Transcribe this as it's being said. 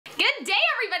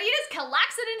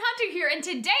Hunter here, and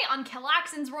today on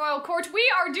Calxiyn's Royal Court, we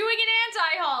are doing an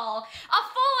anti-haul. A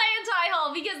full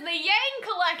anti-haul, because the Yang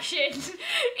collection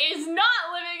is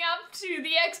not living up to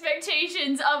the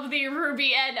expectations of the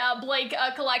RWBY and Blake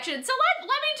collection. So let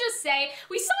me just say,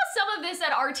 we saw some of this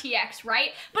at RTX,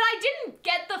 right? But I didn't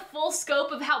get the full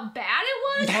scope of how bad it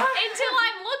was until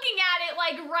I'm looking at it,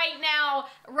 like, right now,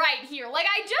 right here. Like,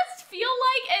 I just feel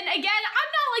like, and again,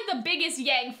 I'm not, like, the biggest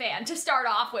Yang fan to start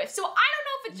off with, so I don't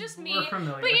know if it's just me, but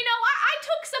you know, I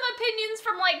took some opinions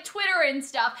from like Twitter and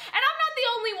stuff, and I'm not the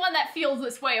only one that feels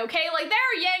this way, okay? Like, there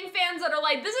are Yang fans that are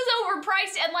like, this is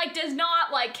overpriced and like does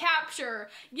not like capture,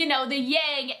 you know, the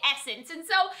Yang essence. And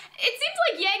so it seems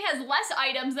like Yang has less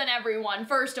items than everyone,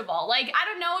 first of all. Like, I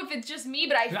don't know if it's just me,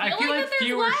 but I feel like that there's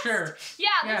fewer less. Shirts. Yeah,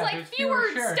 there's like fewer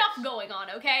stuff going on,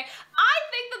 okay? I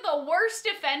think that the worst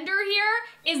defender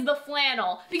here is the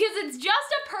flannel, because it's just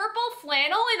a purple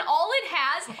flannel and all it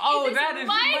has is this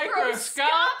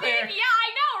microscopic, yeah, I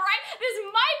know, right? This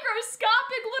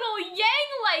microscopic little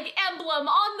Yang-like emblem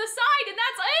on the side, and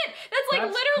that's it. That's like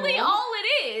literally cool. All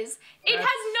it is. It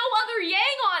has no other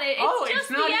Yang on it. It's just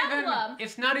the emblem.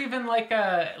 It's not even like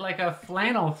a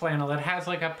flannel. It has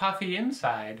like a puffy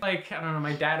inside. Like, I don't know,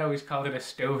 my dad always called it a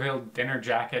Stouffville dinner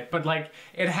jacket, but like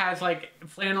it has like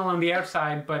flannel on the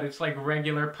outside, but it's like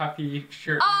regular puffy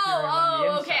shirt material on the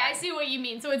inside. Okay, I see what you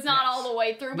mean. So it's not all the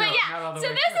way through. But yeah, so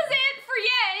this is it for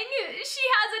Yang. She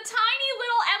has a tiny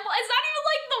little emblem. It's not even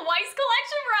like the Weiss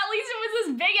collection, where at least it was this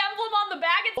big emblem on the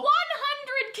back. It's 100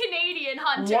 Canadian,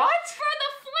 Hunter. What? For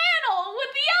the flannel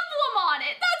with the emblem on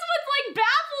it. That's what like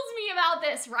baffles me about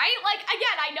this, right? Like,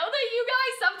 again, I know that you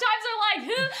guys sometimes are like,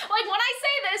 like when I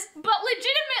say this, but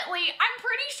legitimately, I'm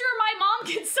pretty sure my mom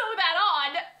can sew that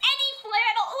on. Any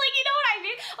flannel, like, you know what I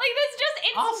mean? Like, this just,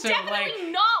 it's also,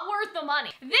 definitely not worth the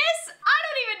money. This, I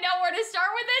don't even know where to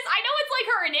start with this. I know it's like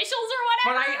her initials or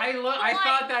whatever. But I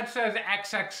thought that says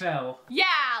XXL.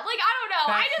 Yeah, like, I don't know.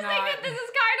 I just think that this is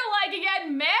kind of like, again,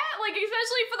 meh, like,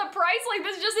 especially for the price, like,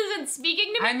 this just isn't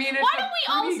speaking to me. I mean, it's why don't we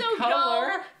also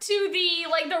color. go to the,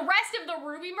 like, the rest of the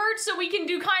RWBY merch so we can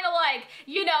do kind of like,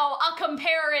 you know, a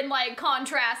compare and like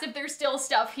contrast if there's still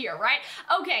stuff here, right?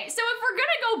 Okay, so if we're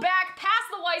gonna go back past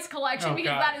the Weiss collection,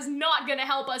 because that is not gonna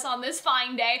help us on this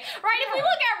fine day, right? If we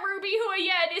look at RWBY, who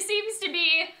again, it seems to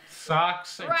be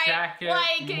socks, a jacket,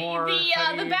 like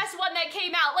the best one that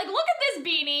came out. Like, look at this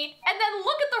beanie, and then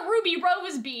look at the Ruby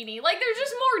Rose beanie. Like, there's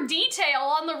just more detail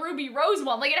on the Ruby Rose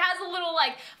one. Like, it has a little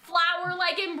like flower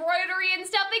like embroidery and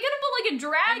stuff. They could have put like a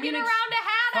dragon around a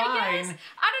hat, I guess.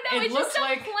 I don't know. It's just so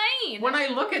plain. When I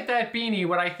look at that beanie,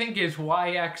 what I think is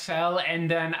YXL, and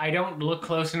then I don't look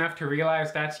close enough to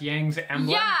realize that's Yang's emblem.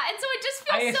 Yeah, and so it just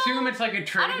feels I assume it's like a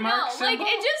trademark symbol.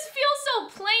 Like, it just feels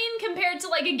so plain compared to,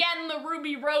 like, again, the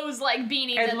Ruby Rose like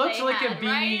beanie that they had. It looks like a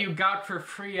beanie you got for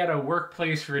free at a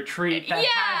workplace retreat that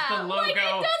has the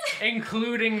logo,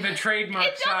 including the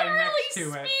trademark sign next to it.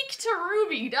 It doesn't really speak to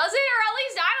RWBY, does it? Or at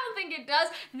least I don't think it does.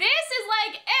 This is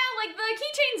like, like the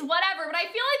keychains, whatever, but I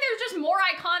feel like there's just more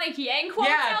iconic Yang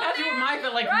quotes out that's there, what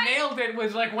my, nailed it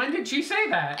was like, when did she say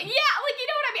that? Yeah, like, you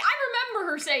know what I mean? I remember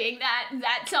her saying that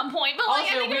at some point, but like,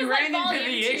 also, I think it was ran like into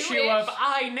the issue of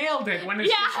I nailed it when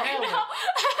it's just nailed it.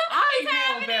 I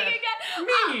nailed it.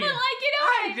 Me. But like, you know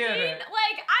what I did mean? it.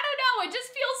 Like, I don't know, it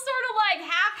just feels sort of like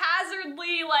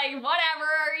haphazardly, like, whatever,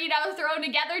 you know, thrown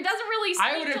together. It doesn't really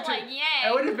speak to like Yang.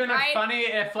 It would have been funny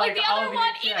if like the other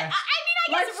one, I mean,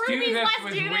 I guess RWBY's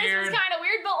Let's Do This was kind of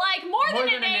weird, but like, more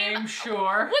than a name,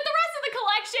 sure. With the rest of the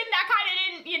collection, that kind of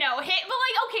didn't, you know, hit, but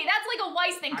like, okay, that's like a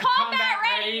Weiss thing. Combat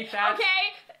ready, okay?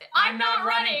 I'm not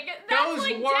running. That's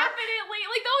like definitely,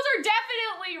 like, those are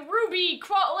definitely RWBY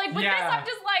quote. Like, with this, I'm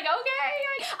just like, okay.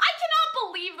 I cannot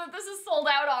believe that this is sold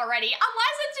out already.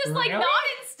 Unless it's just like not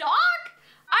in stock.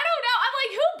 I don't know. I'm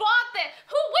like, who bought this?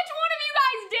 Which one of you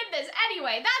guys did this?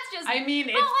 Anyway, that's just. I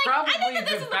mean, it's probably I think that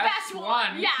this is the best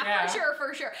one. Yeah,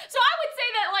 for sure. So I would say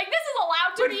that like this is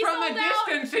allowed to be sold out. But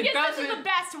from a distance, it doesn't. This is the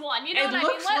best one. You know what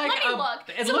I mean? Let me look.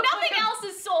 So nothing else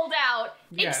is sold out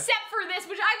except for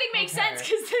this, which I think makes sense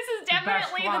because this is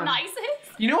definitely the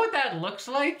nicest. You know what that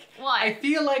looks like? What? I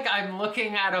feel like I'm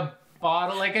looking at a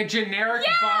bottle, like a generic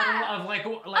bottle of like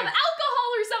of alcohol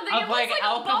or something. It looks like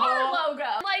a bar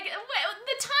logo. Like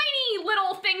the tiny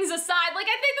little things aside, like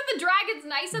I think that the dragon's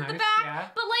nice at the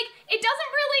back, but like it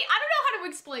doesn't really. I don't know how to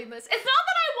explain this. It's not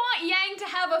that I want Yang to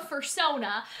have a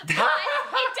persona, but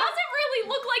it doesn't really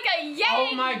look like a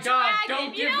Yang. Oh my god!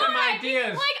 Don't give them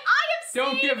ideas. Like I have seen.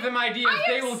 Don't give them ideas.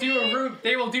 They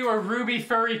will do a RWBY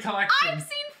furry collection. I've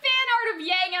seen fan art of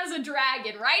Yang as a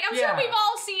dragon, right? I'm sure we've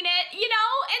all seen it, you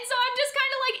know? And so I'm just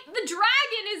kind of like, the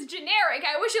dragon is generic.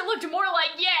 I wish it looked more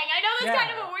like Yang. I know that's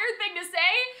kind of a weird thing to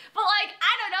say, but like,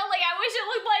 I don't know,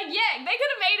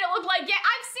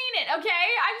 okay?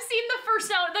 I've seen the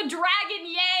persona, the Dragon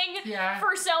Yang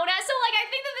persona. So, like, I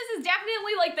think that this is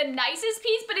definitely, like, the nicest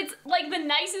piece, but it's, like, the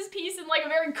nicest piece in, like, a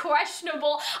very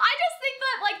questionable. I just think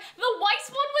that, like, the Weiss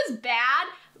one was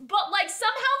bad, but, like,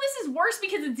 somehow this is worse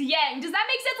because it's Yang. Does that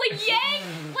make sense? Like, Yang,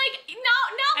 like, not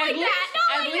like that, not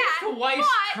like that. At least Weiss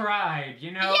tried,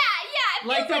 you know? Yeah.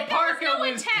 Like, the parka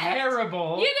was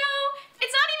terrible. You know?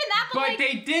 It's not even that, but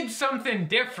they did something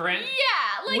different.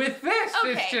 Yeah, like, with this,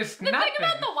 it's just the nothing. thing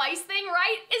about the Weiss thing,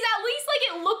 right, is at least, like,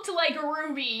 it looked like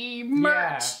RWBY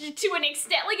merch to an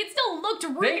extent. Like, it still looked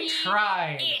RWBY-ish. They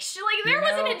tried. Like, there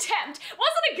was an attempt.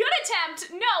 Wasn't a good attempt,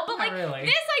 no, but, like, really.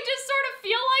 This, I just sort of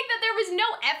feel like that there was no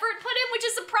effort put in, which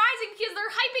is surprising because they're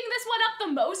hyping this one up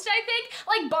the most, I think.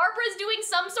 Like, Barbara's doing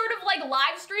some sort of, like,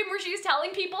 live stream where she's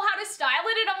telling people how to style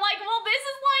it, and I'm like, well, this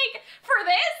is, like, for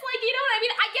this? Like, you know what I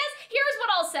mean? I guess, here's what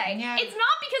I'll say. Yeah. It's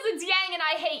not because it's Yang and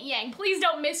I hate Yang. Please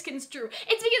don't misconstrue.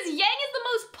 It's because Yang is the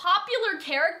most popular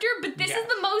character, but this is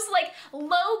the most, like,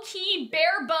 low-key,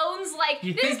 bare bones, like,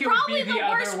 this is probably the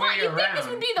worst one. You'd think this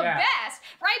would be the best,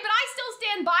 right? But I still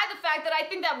stand by the fact that I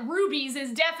think that RWBY's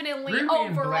is definitely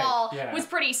overall was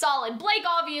pretty solid. Blake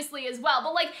obviously as well,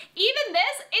 but, like, even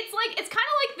this, it's like, it's kind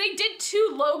of like they did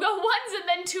 2 logo ones and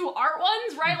then 2 art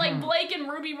ones, right? Like, Blake and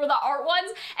RWBY were the art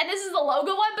ones, and this is the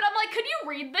logo one, but I'm like, could you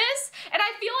read this? And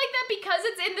I feel like that because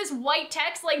it's in this white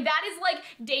text, like, that is, like,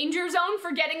 danger zone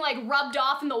for getting, like, rubbed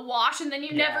off in the wash, and then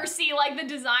you never see, like, the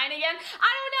design again.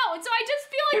 I don't know, and so I just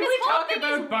feel like this whole thing is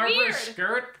weird. Can we talk about Barbara's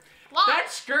skirt? Well,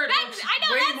 that skirt looks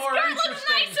way more interesting. Looks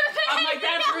nicer than I'm like,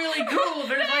 that's really cool.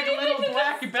 There's like a little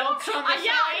black belt on the side.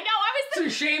 Yeah, I know. It's a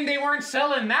shame they weren't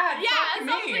selling that. Yeah,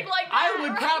 something like that. I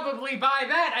would probably buy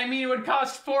that. I mean, it would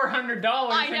cost $400, and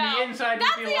the inside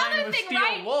would be lined with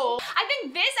steel wool. I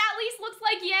think this at least looks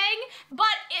like Yang,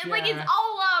 but like it's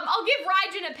I'll give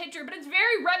Raijin a picture, but it's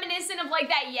very reminiscent of like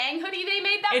that Yang hoodie they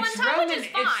made that one time, which is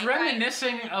fine. It's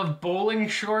reminiscing of bowling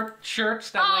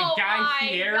shirts that like Guy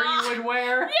Fieri would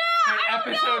wear. Yeah,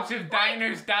 episodes of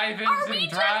Diners, Dive-Ins, and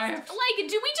Drives. Like,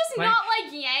 do we just not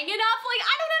like Yang enough? Like,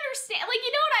 I don't understand. Like,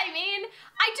 you know what I mean?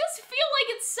 I just feel like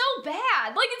it's so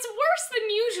bad. Like, it's worse than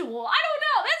usual. I don't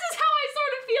know. That's just how I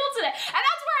sort of feel today. And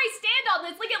that's where I stand on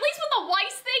this. Like, at least with the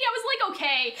Weiss thing, I was like,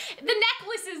 okay, the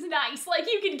necklace is nice. Like,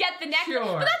 you can get the necklace.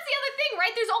 Sure. But that's the other thing,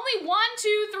 right? There's only 1,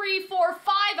 2, 3, 4,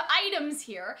 5 items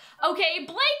here. Okay,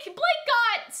 Blake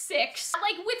got 6.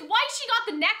 Like, with Weiss, she got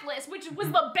the necklace, which was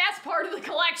the best part of the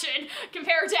collection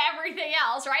compared to everything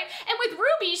else, right? And with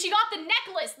RWBY, she got the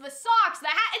necklace, the socks, the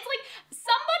hat. It's like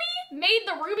somebody made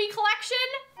the RWBY collection,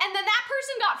 and then that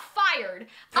person got fired.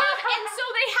 And so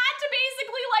they had to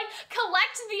basically, like,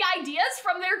 collect the ideas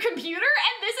from their computer,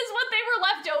 and this is what they were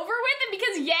left over with. And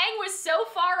because Yang was so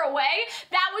far away,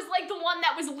 that was, like, the one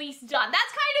that was least done.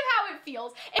 That's kind of how it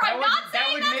feels. I'm not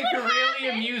saying that would make a really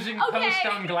amusing post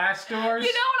on Glassdoors.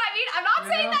 You know what I mean? I'm not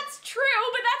saying that's true,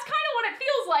 but that's kind of what it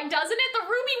feels like, doesn't it? The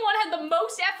RWBY one had the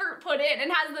most effort put in and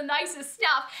has the nicest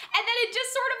stuff, and then it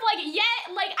just sort of like,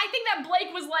 like, I think that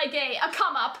Blake was like a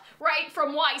come up, right,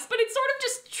 from Weiss, but it sort of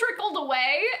just trickled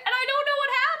away, and I don't know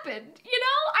what happened, you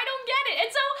know? I don't get it.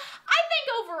 And so I think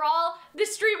overall, the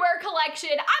Streetwear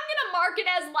collection, I'm gonna mark it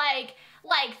as like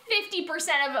 50%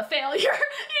 of a failure.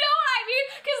 You know what I mean?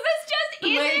 Because this just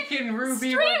Blake isn't and RWBY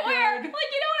Streetwear. Like,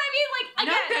 you know what I mean? Like,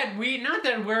 again, not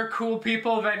that we're cool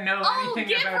people that know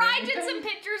anything about anything. Give Raijin some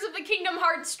pictures of the Kingdom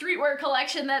Hearts Streetwear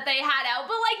collection that they had out,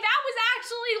 but like that was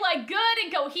actually like good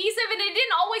and cohesive, and it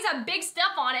didn't always have big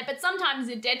stuff on it, but sometimes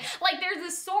it did. Like there's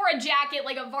this Sora jacket,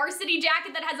 like a varsity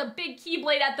jacket that has a big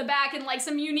keyblade at the back and like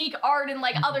some unique art and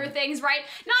like other things, right?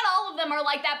 Not all of them are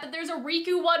like that, but there's a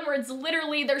Riku one where it's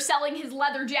literally they're selling his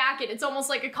leather jacket. It's almost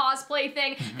like a cosplay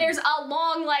thing. There's a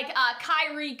long like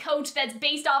Kairi coat that's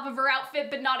based off of her outfit,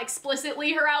 but not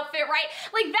explicitly her outfit, right?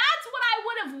 Like that's what I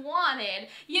would have wanted,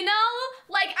 you know?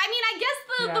 Like, I mean, I guess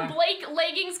the Blake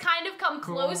leggings kind of come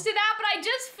close to that, but I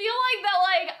just feel like that,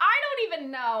 like, I don't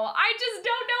even know. I just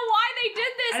don't know why they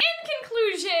did this. In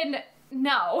conclusion,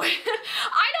 no.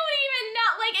 I don't even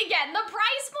know. Like, again, the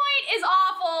price point is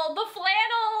awful. The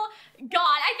flannel,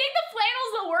 God, I think the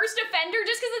flannel's the worst offender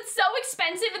just because it's so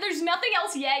expensive and there's nothing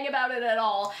else Yang about it at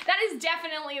all. That is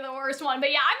definitely the worst one.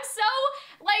 But yeah, I'm so,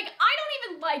 like, I don't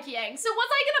even like Yang. So was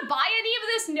I gonna buy any of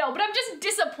this? No, but I'm just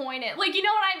disappointed. Like, you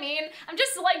know what I mean? I'm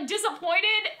just, like,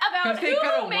 disappointed about who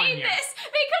made this.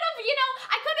 They could have, you know,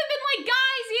 I could have been like,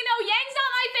 guys, you know, Yang's not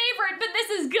my favorite, but this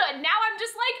is good. Now I'm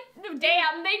just like,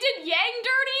 damn, they did Yang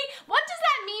dirty? What does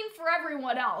that mean for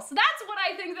everyone else? That's what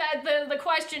I think that the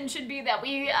question should be that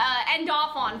we end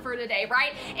off on for today,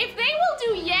 right? If they will do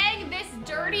Yang this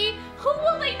dirty, who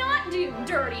will they not do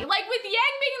dirty? Like with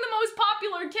Yang being the most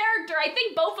popular character, I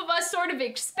think both of us sort of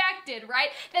expected,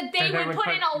 right? That they would put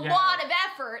in a lot of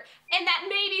effort, and that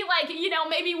maybe, like, you know,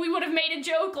 maybe we would have made a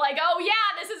joke like, oh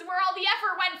yeah, this is where all the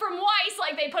effort went from Weiss,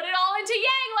 like they put it all into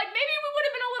Yang, like maybe we would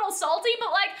have been a little salty,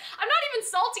 but like, I'm not even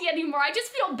salty anymore. I just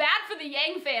feel bad for the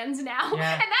Yang fans now,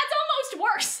 and that's almost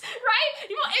worse, right?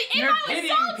 You're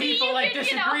pitying people I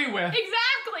disagree with.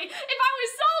 Exactly. If I was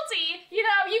salty, you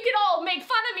know, you could all make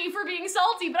fun of me for being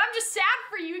salty, but I'm just sad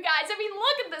for you guys. I mean,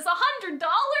 look at this, $100?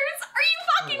 Are you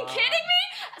fucking kidding me?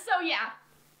 So yeah,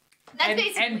 that's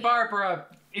basically. And Barbara,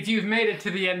 if you've made it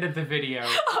to the end of the video.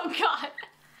 Oh God.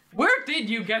 Where did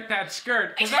you get that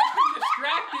skirt? Because I've been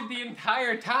distracted the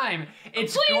entire time.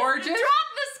 It's gorgeous. Drop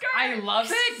the skirt. I love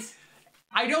it.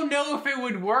 I don't know if it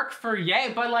would work for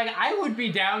Ye, but like I would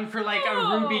be down for like a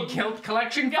RWBY kilt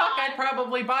collection. Fuck, I'd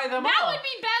probably buy them all. That would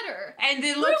be better. And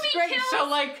it looks RWBY great. Kilts, so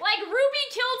like RWBY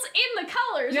kilts in the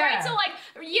colors, right? So like,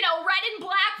 you know, red and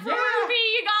black for RWBY.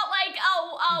 You got like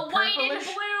white and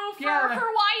blue for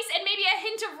Weiss, and maybe a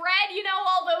hint of red. You know,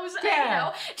 all those. You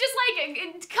know, just like a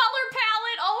color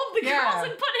palette, all of the girls,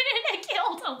 and put it in a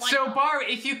kilt. Oh my God. Barb,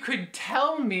 if you could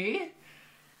tell me.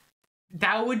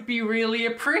 That would be really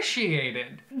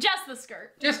appreciated. Just the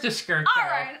skirt. Just a skirt, All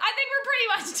right, I think we're pretty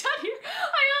much done here.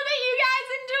 I hope that you guys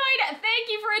enjoyed. Thank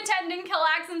you for attending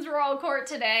Calxiyn's Royal Court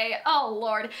today. Oh,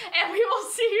 Lord. And we will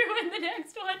see you in the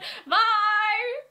next one. Bye!